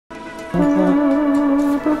We are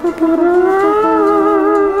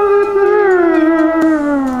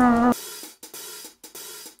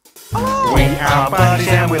buddies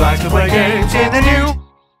and we like to play games in the new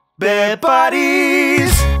Bear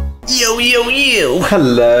Buddies. Yo, yo, yo!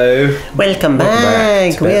 Hello. Welcome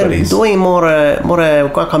back. We're doing more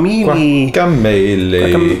Guacamelee.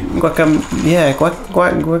 Guacamole.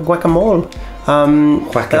 Guacamole.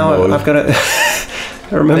 Guacamole. I've got to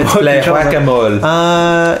remember. Let's play Guacamole.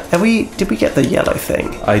 Did we get the yellow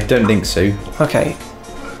thing? I don't think so. Okay.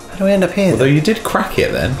 How do we end up here? Although you did crack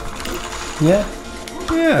it then. Yeah.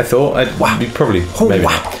 Yeah, I thought you'd probably maybe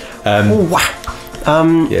not.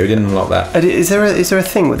 Yeah, we didn't unlock that. Is there a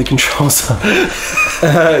thing with the controls?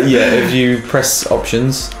 Yeah, if you press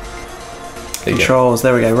options. Controls.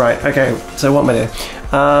 There we go. Right. Okay. So what am I doing?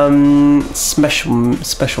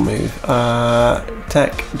 Special move.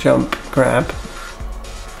 Attack, jump, grab,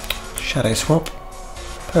 shadow swap,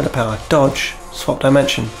 polar power, dodge, swap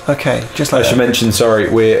dimension. Okay, just like I should mention, sorry,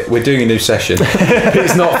 we're doing a new session.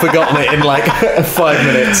 It's not forgotten it in like 5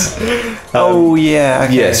 minutes. Oh yeah.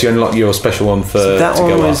 Okay. Yes, you unlock your special one for so that to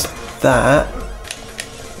one go was up. that.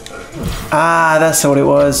 Ah, that's what it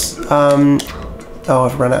was. Oh,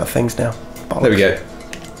 I've run out of things now. Bollocks. There we go.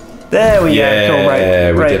 There we go. Cool,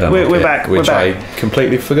 right. We did unlock we're it, back. Which we're back. I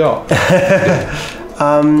completely forgot.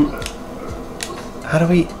 How do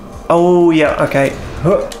we? Oh yeah. Okay.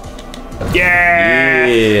 Yeah.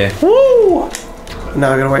 Yeah. Woo!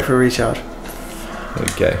 Now I'm gonna wait for a recharge. There we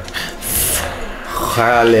go.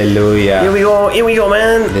 Hallelujah. Here we go. Here we go,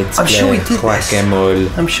 man. I'm sure we did Guacamole.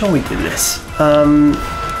 this. I'm sure we did this.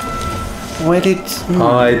 Where did?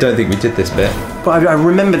 I don't think we did this bit. But I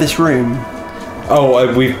remember this room.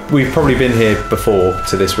 Oh, we've probably been here before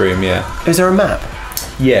to this room. Yeah. Is there a map?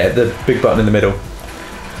 Yeah, the big button in the middle.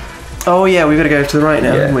 Oh yeah, we've got to go to the right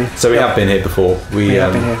now, haven't we? So we have been here before. We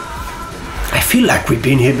have been here. I feel like we've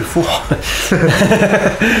been here before.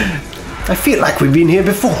 I feel like we've been here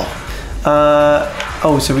before.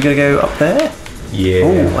 Oh, so we got to go up there? Yeah.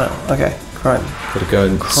 Oh wow. Okay. Crime. Got to go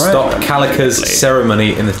and stop Calica's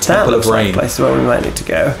ceremony in the Temple of Rain. That looks like a place where we might need to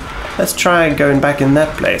go. Let's try going back in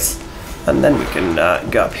that place, and then we can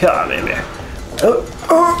go up here maybe.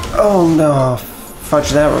 Oh no.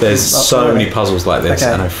 Fudge that. There's so many puzzles like this,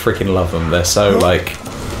 okay. and I freaking love them. They're so like.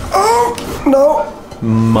 Oh no!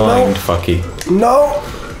 Mind fucky. No!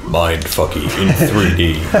 Mind fucky in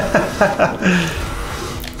 3D.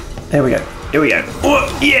 There we go. Here we go. Oh,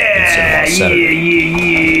 yeah!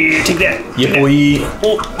 Yeah! Take that. Yeah, boy.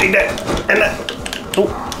 Oh, take that. And that. Oh,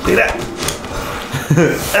 take that.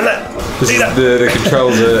 And that. The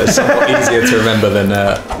controls are somewhat easier to remember than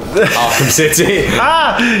Arkham City.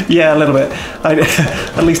 Yeah, a little bit.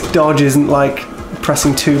 At least dodge isn't like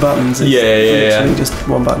pressing 2 buttons. It's literally just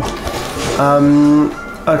 1 button.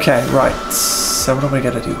 Okay, right. So what are we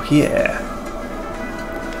gonna do here?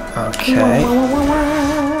 Okay.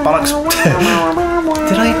 Bollocks.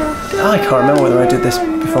 Did I can't remember whether I did this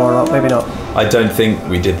before or not. Maybe not. I don't think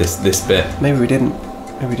we did this bit. Maybe we didn't.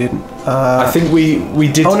 Maybe we didn't. I think we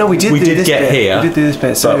did. Oh no, we did. We did get bit. here. We did do this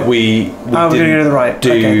bit. So but we we're gonna go to the right.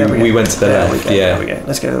 Okay, there we go. We went to the left. There we go.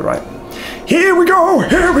 Let's go to the right. Here we go.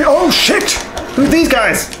 Oh shit! Who's these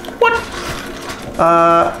guys? What?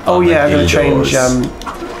 Oh yeah, I'm gonna change.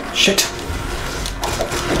 Shit.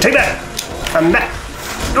 Take that. And that.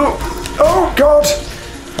 Oh god.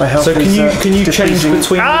 My health so can you change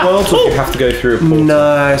between the worlds, or do you have to go through a portal?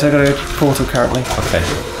 No, so I got a portal currently. Okay.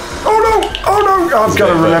 Oh no! I've got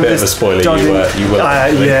to remember this. A bit of a spoiler. You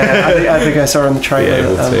will. Yeah, I think I saw in the trailer. Be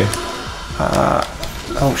able to.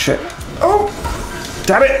 Oh shit! Oh,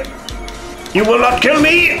 damn it! You will not kill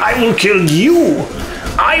me. I will kill you.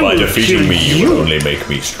 By defeating me, you will only make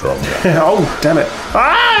me stronger. Oh damn it!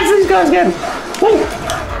 It's these guys again. Whoa.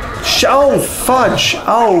 Oh fudge!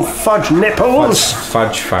 Oh fudge nipples!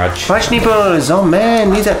 Fudge. Fudge nipples! Oh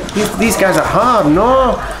man, these guys are hard.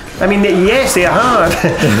 No, I mean yes, they are hard.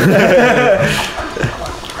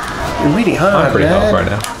 They're really hard. I'm pretty hard right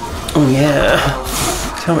now. Oh yeah.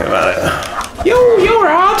 Tell me about it. You're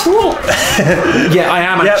hard. Yeah, I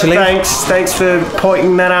am actually. Thanks for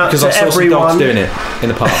pointing that out to everyone. Because I saw some dogs doing it in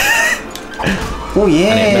the park. Oh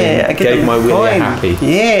yeah, I gave my Willie a happy.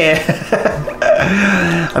 Yeah.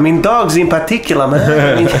 I mean, dogs in particular, man.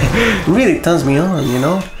 I mean, it really turns me on, you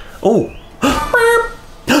know. Oh.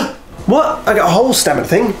 What? I got a whole stamina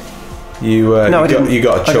thing. You got a chunk.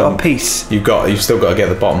 I got a piece. You've still got to get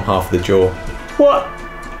the bottom half of the jaw. What?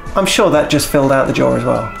 I'm sure that just filled out the jaw as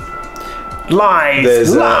well. Lies,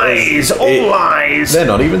 lies. They're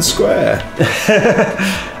not even square.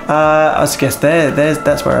 I guess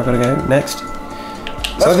that's where I've got to go next.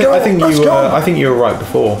 I think you were right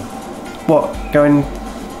before. What? Going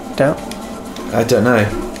down? I don't know.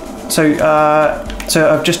 So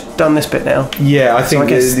I've just done this bit now. Yeah, I think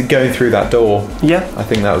going through that door. Yeah. I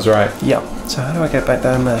think that was right. Yeah. So how do I get back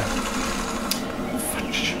down there?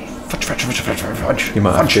 Fudge. You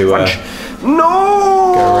might have to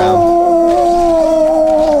No! go around.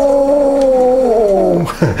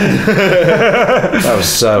 That was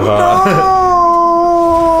so hard.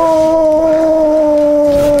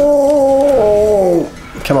 No!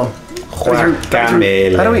 Come on.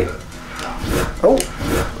 Guacamelee. How do we...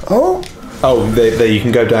 Oh, there you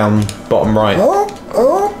can go down bottom right.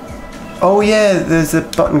 Oh yeah, there's a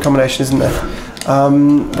button combination, isn't there?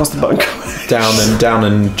 What's the button combination? Down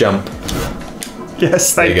and jump.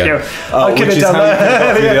 Yes, thank you. I could have done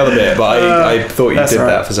that. Through the other bit, but I thought you did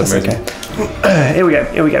that for some reason. Okay. Here we go.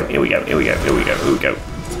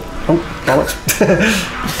 Oh, bollocks.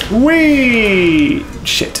 Whee!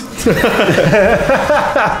 Shit.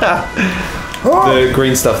 The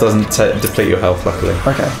green stuff doesn't deplete your health, luckily.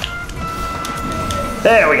 Okay.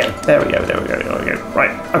 There we go.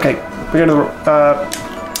 Right. Okay. We're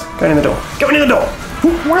going in the door. Going in the door.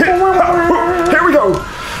 Here we go.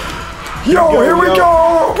 Here we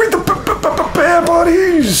go with the bear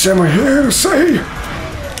buddies, and we're here to say,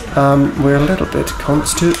 we're a little bit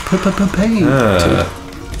constipated.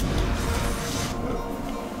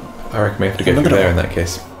 I reckon we have to go through there in that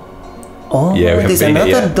case. Oh, yeah, we there's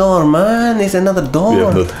another door, man. There's another door. We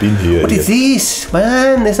have not been here What yet. is this,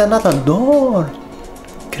 man? There's another door.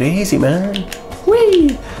 Crazy, man.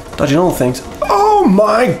 Whee! Dodging all things. Oh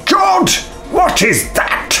my God! What is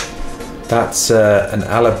that? That's an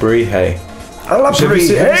Alabrije. Have you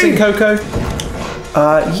seen Coco?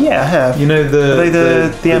 Yeah, I have. You know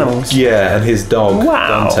the animals? Yeah, and his dog,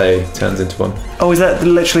 Wow. Dante, turns into one. Oh, is that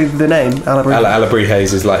literally the name? Alabrije?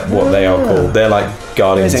 Alabrijes is like what they are called. They're like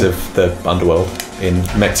guardians Amazing. of the underworld in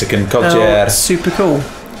Mexican Oh, culture. super cool.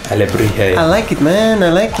 Alabrije. I like it, man. I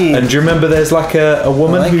like it. And do you remember there's like a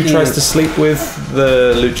woman who tries to sleep with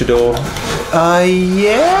the luchador?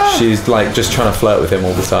 Yeah. She's like just trying to flirt with him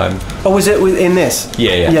all the time. Oh, was it in this?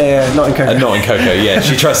 Yeah. Yeah, not in Coco. Not in Coco, yeah.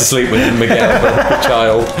 She tries to sleep with Miguel, the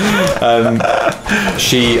child.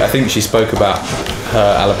 I think she spoke about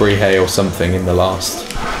her Alabrije or something in the last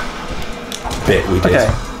bit we did. Okay.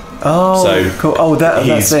 Oh, So cool. Oh,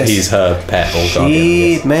 that's this. He's her pet or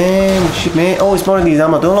guardian. Shit, man. Oh, it's one of these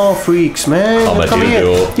armadillo freaks, man.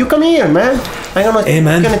 Armadillo. You come here, man. I'm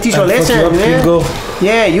gonna teach you a lesson, man.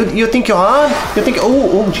 Yeah, you think you're hard? You think?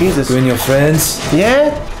 Oh, Jesus. You and your friends.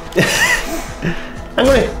 Yeah. I'm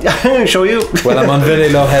gonna show you. Well, I'm on very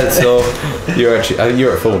low health, so you're at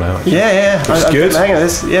full now. Actually. Yeah. Which is good. Hang on,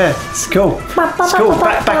 this. Yeah, it's cool. It's cool.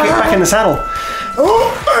 Back in the saddle.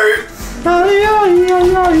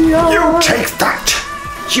 You take that,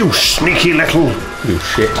 you sneaky little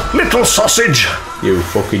shit. little sausage. You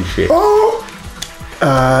fucking shit.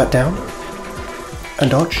 Down.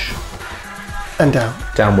 And dodge. And down.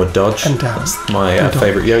 Downward dodge. And down. That's my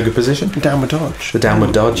favourite yoga position. Downward dodge. The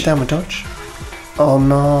downward dodge. Downward dodge. Oh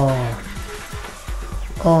no.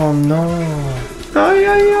 Oh no. Oh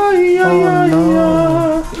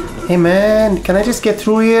no. Hey man, can I just get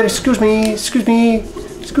through here? Excuse me.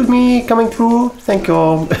 Coming through. Thank you.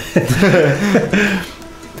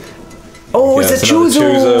 Oh, it's a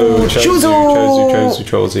Chuzo.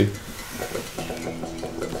 Chuzo.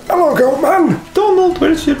 Hello, goat man. Donald,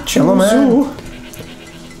 where's your Chuzo? Hello, man.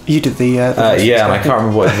 You did the yeah, and I can't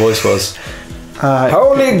remember what his voice was.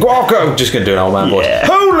 Holy guaca. I'm just going to do an old man voice.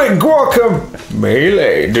 Holy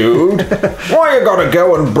guacamelee, dude. Why you gotta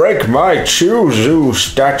go and break my Chuzo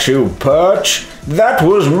statue perch? That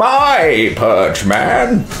was my perch,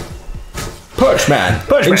 man. Perch Man.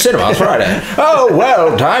 In Cinema Friday. Oh,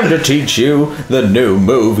 well, time to teach you the new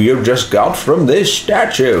move you just got from this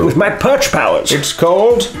statue. with my perch powers. It's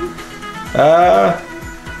called,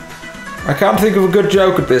 I can't think of a good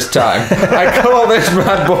joke at this time. I call this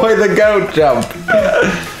bad boy the goat jump.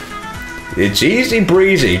 It's easy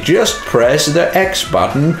breezy. Just press the X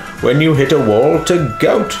button when you hit a wall to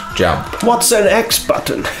goat jump. What's an X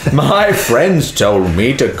button? My friends told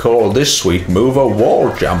me to call this sweet move a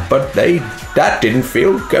wall jump, but that didn't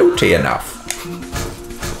feel goaty enough.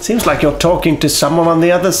 Seems like you're talking to someone on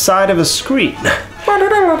the other side of a screen.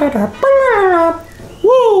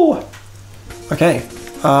 Woo! Okay.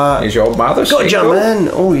 Is your mother Good job, single? man.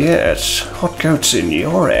 Oh, yes. Hot goats in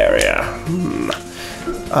your area.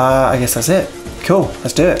 I guess that's it. Cool.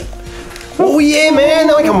 Let's do it. Oh, yeah, man.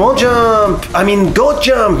 Now I can wall jump. I mean, goat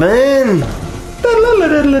jump, man.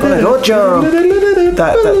 Gonna goat jump.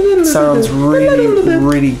 That sounds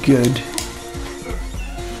really good.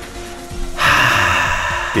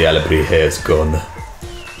 The Alabrije is gone.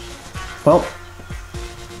 Well,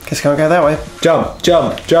 guess I can't go that way. Jump,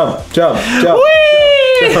 jump, jump, jump, jump.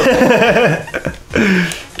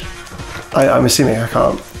 I'm assuming I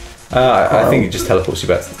can't. I think it just teleports you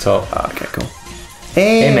back to the top. Okay, cool.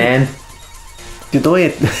 Hey man, You do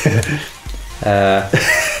it.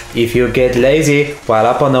 if you get lazy while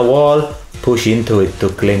up on the wall, push into it to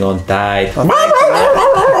cling on tight.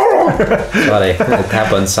 Sorry, it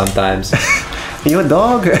happens sometimes. You a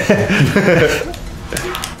dog?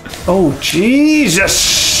 Oh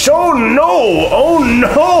Jesus! Oh no! Oh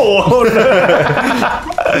no! Oh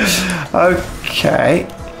no! Okay.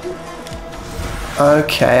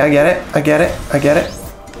 Okay, I get it. I get it. I get it.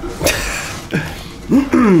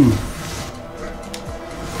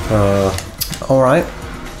 All right.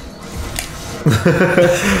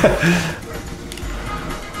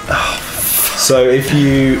 So if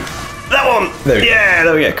you... That one! There we go. Yeah,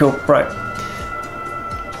 there we go. Cool. Right.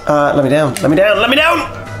 Let me down. Let me down. Let me down!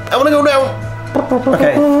 I want to go down!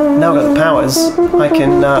 Okay, now I've got the powers. I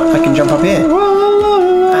can jump up here.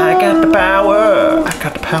 I got the power! I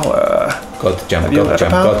got the power. Got to jump, Have you got to got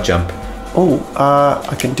jump, the power? got to jump. Oh,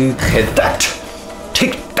 I can do that.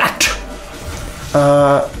 Take that!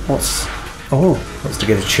 What's... Oh. Wants to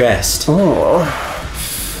get a chest. Oh.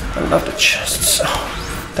 I love the chests.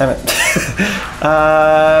 Oh, damn it.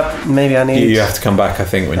 Maybe I need... You have to come back, I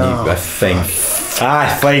think, when you... I think.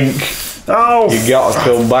 Oh! You got to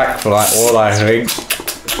come back for that one, I think.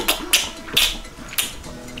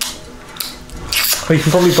 Well, you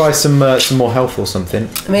can probably buy some more health or something.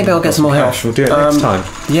 Maybe I'll get some more health. We'll do it next time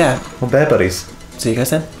Yeah. on Bear Buddies. See you guys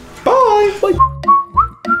then.